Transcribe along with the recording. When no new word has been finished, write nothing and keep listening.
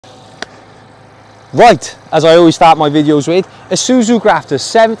Right, as I always start my videos with, Isuzu Grafter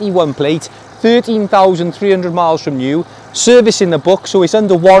 71 plate, 13,300 miles from new, service in the book, so it's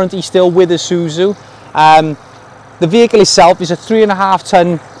under warranty still with Isuzu. The vehicle itself is a 3.5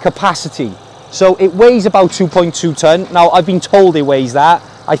 ton capacity, so it weighs about 2.2 ton. Now I've been told it weighs that,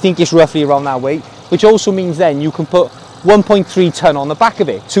 I think it's roughly around that weight, which also means then you can put 1.3 ton on the back of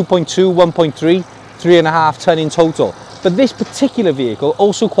it, 2.2, 1.3, 3.5 ton in total. But this particular vehicle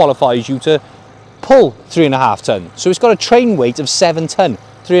also qualifies you to pull 3.5 ton. So it's got a train weight of 7 ton,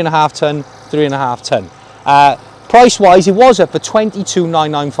 3.5 ton, 3.5 ton. Price wise, it was up for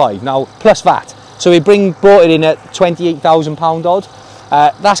 22,995, now plus VAT. So it brought it in at £28,000 odd.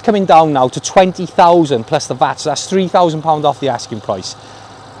 That's coming down now to 20,000 plus the VAT, so that's £3,000 off the asking price.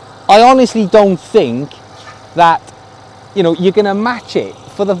 I honestly don't think that, you know, you're gonna match it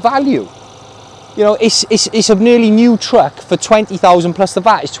for the value. You know, it's a nearly new truck for 20,000 plus the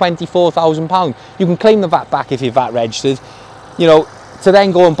VAT is £24,000. You can claim the VAT back if you're VAT registered, you know, to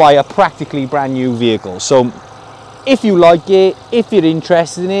then go and buy a practically brand new vehicle. So if you like it, if you're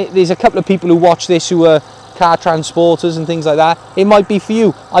interested in it, there's a couple of people who watch this who are car transporters and things like that. It might be for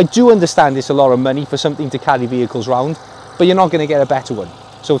you. I do understand it's a lot of money for something to carry vehicles around, but you're not going to get a better one.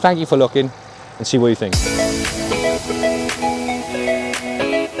 So thank you for looking and see what you think.